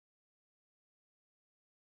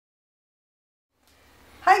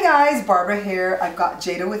Hi guys, Barbara here. I've got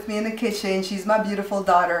Jada with me in the kitchen. She's my beautiful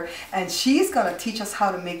daughter and she's gonna teach us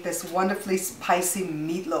how to make this wonderfully spicy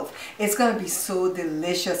meatloaf. It's gonna be so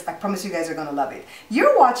delicious. I promise you guys are gonna love it.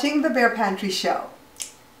 You're watching the Bear Pantry Show.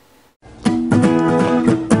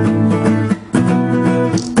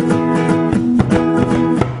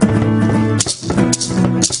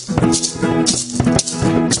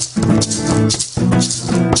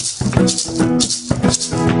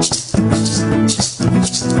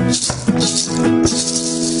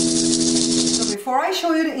 Before I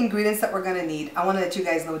show you the ingredients that we're going to need, I want to let you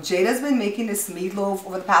guys know Jada's been making this meatloaf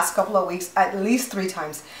over the past couple of weeks at least 3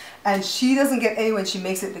 times. And she doesn't get any when she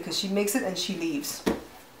makes it because she makes it and she leaves.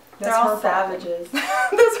 They're all savages.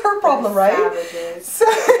 That's her problem, right? Savages.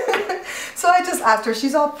 So I just asked her,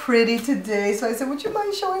 she's all pretty today. So I said, would you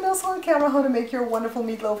mind showing us on camera how to make your wonderful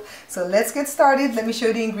meatloaf? So let's get started. Let me show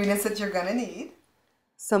you the ingredients that you're going to need.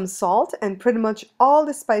 Some salt and pretty much all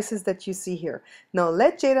the spices that you see here. Now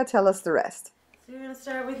let Jada tell us the rest. So we're going to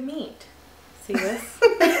start with meat. See this?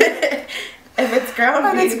 If it's ground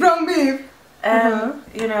beef. And it's ground beef.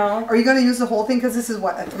 You know. Are you going to use the whole thing? Because this is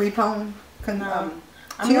what, a 3-pound? I'm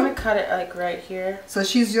going to cut it like right here. So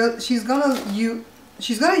she's going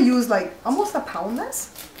to use like almost a pound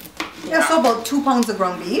less. Yeah, so about 2 pounds of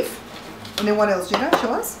ground beef. And then what else, Jada?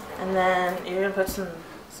 Show us. And then you're going to put some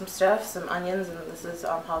stuff, some onions, and this is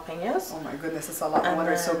jalapenos. Oh my goodness, it's a lot. No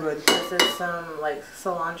wonder it's so good. This is some like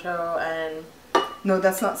cilantro and... No,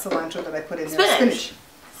 that's not cilantro that I put in there. Spinach.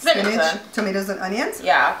 Spinach, tomatoes, and onions?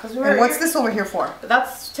 Yeah. And what's this over here for?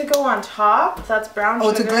 That's to go on top. That's brown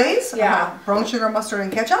sugar. Oh, to glaze? Yeah. Brown sugar, mustard,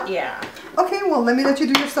 and ketchup? Yeah. Okay, well, let me let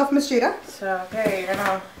you do your stuff, Miss Jada. So, okay, you're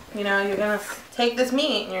gonna take this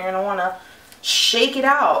meat and you're gonna wanna shake it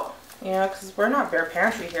out. You know, because we're not Bear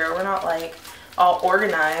Pantry here. We're not like all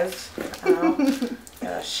organized.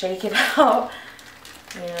 Gotta shake it out.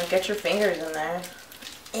 You know, get your fingers in there.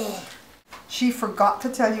 She forgot to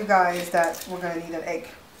tell you guys that we're gonna need an egg.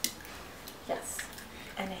 Yes,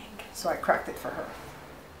 an egg. So I cracked it for her.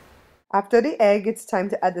 After the egg, it's time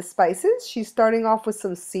to add the spices. She's starting off with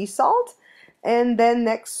some sea salt and then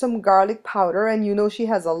next some garlic powder. And you know she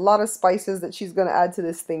has a lot of spices that she's gonna add to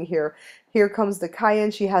this thing here. Here comes the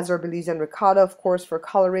cayenne. She has her Belizean ricotta, of course, for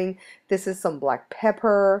coloring. This is some black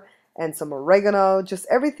pepper and some oregano. Just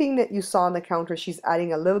everything that you saw on the counter, she's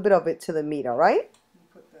adding a little bit of it to the meat, all right?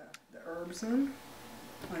 Put the herbs in.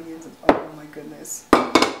 Onions. Oh my goodness.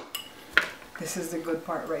 This is the good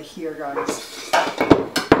part right here, guys.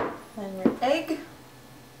 And your egg.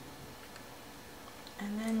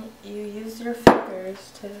 And then you use your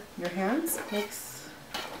fingers to... Your hands? Mix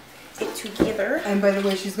it together. And by the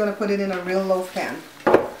way, she's going to put it in a real loaf pan.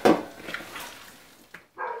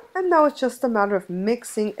 And now it's just a matter of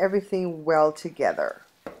mixing everything well together.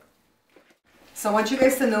 So I want you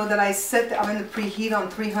guys to know that I set the oven to preheat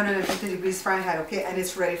on 350 degrees Fahrenheit, okay? And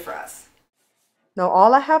it's ready for us. Now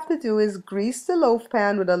all I have to do is grease the loaf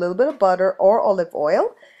pan with a little bit of butter or olive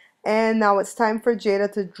oil. And now it's time for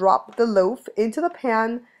Jada to drop the loaf into the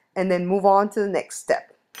pan and then move on to the next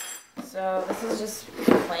step. So this is just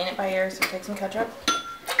playing it by ear, so take some ketchup.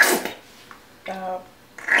 About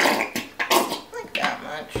like that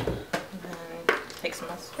much. And then take some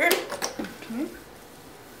mustard. Okay.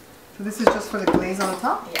 So this is just for the glaze on the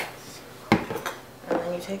top? Yes. And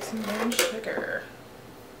then you take some brown sugar.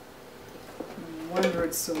 No wonder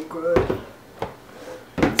it's so good.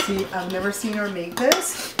 See, I've never seen her make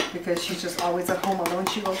this because she's just always at home alone.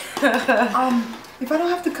 She goes, if I don't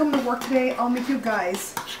have to come to work today, I'll make you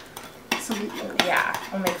guys some meatloaf. Yeah,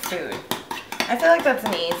 I'll make food. I feel like that's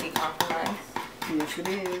an easy compromise. Yes, it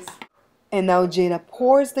is. And now Jada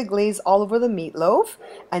pours the glaze all over the meatloaf,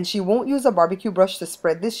 and she won't use a barbecue brush to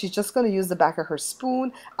spread this. She's just going to use the back of her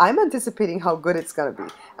spoon. I'm anticipating how good it's going to be.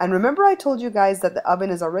 And remember I told you guys that the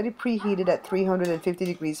oven is already preheated at 350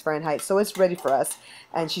 degrees Fahrenheit, so it's ready for us.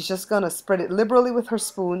 And she's just going to spread it liberally with her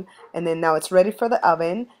spoon, and then now it's ready for the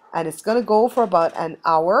oven, and it's going to go for about an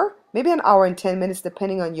hour, maybe an hour and 10 minutes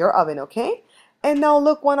depending on your oven, okay? And now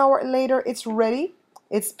look, 1 hour later, it's ready.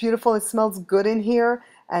 It's beautiful. It smells good in here.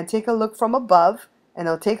 And take a look from above, and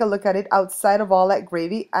I'll take a look at it outside of all that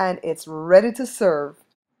gravy, and it's ready to serve.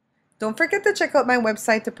 Don't forget to check out my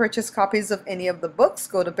website to purchase copies of any of the books.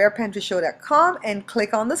 Go to bearpantryshow.com and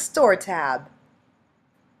click on the store tab.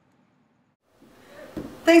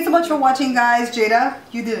 Thanks so much for watching, guys. Jada,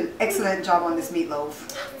 you did an excellent job on this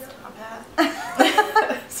meatloaf. Not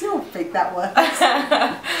bad. See how fake that was?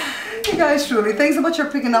 You guys, truly, thanks so much for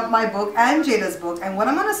picking up my book and Jada's book. And what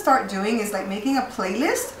I'm going to start doing is like making a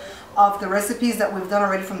playlist of the recipes that we've done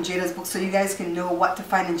already from Jada's book, so you guys can know what to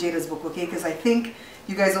find in Jada's book, okay? Because I think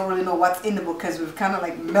you guys don't really know what's in the book because we've kind of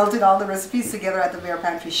like melted all the recipes together at the Bear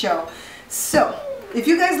Pantry show. So if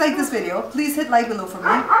you guys like this video, please hit like below for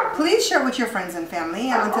me. Please share with your friends and family.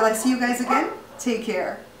 And until I see you guys again, take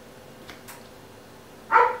care.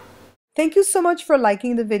 Thank you so much for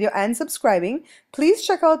liking the video and subscribing. Please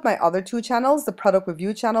check out my other two channels, the product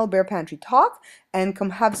review channel, Bear Pantry Talk, and come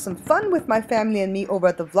have some fun with my family and me over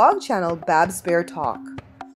at the vlog channel, Babs Bear Talk.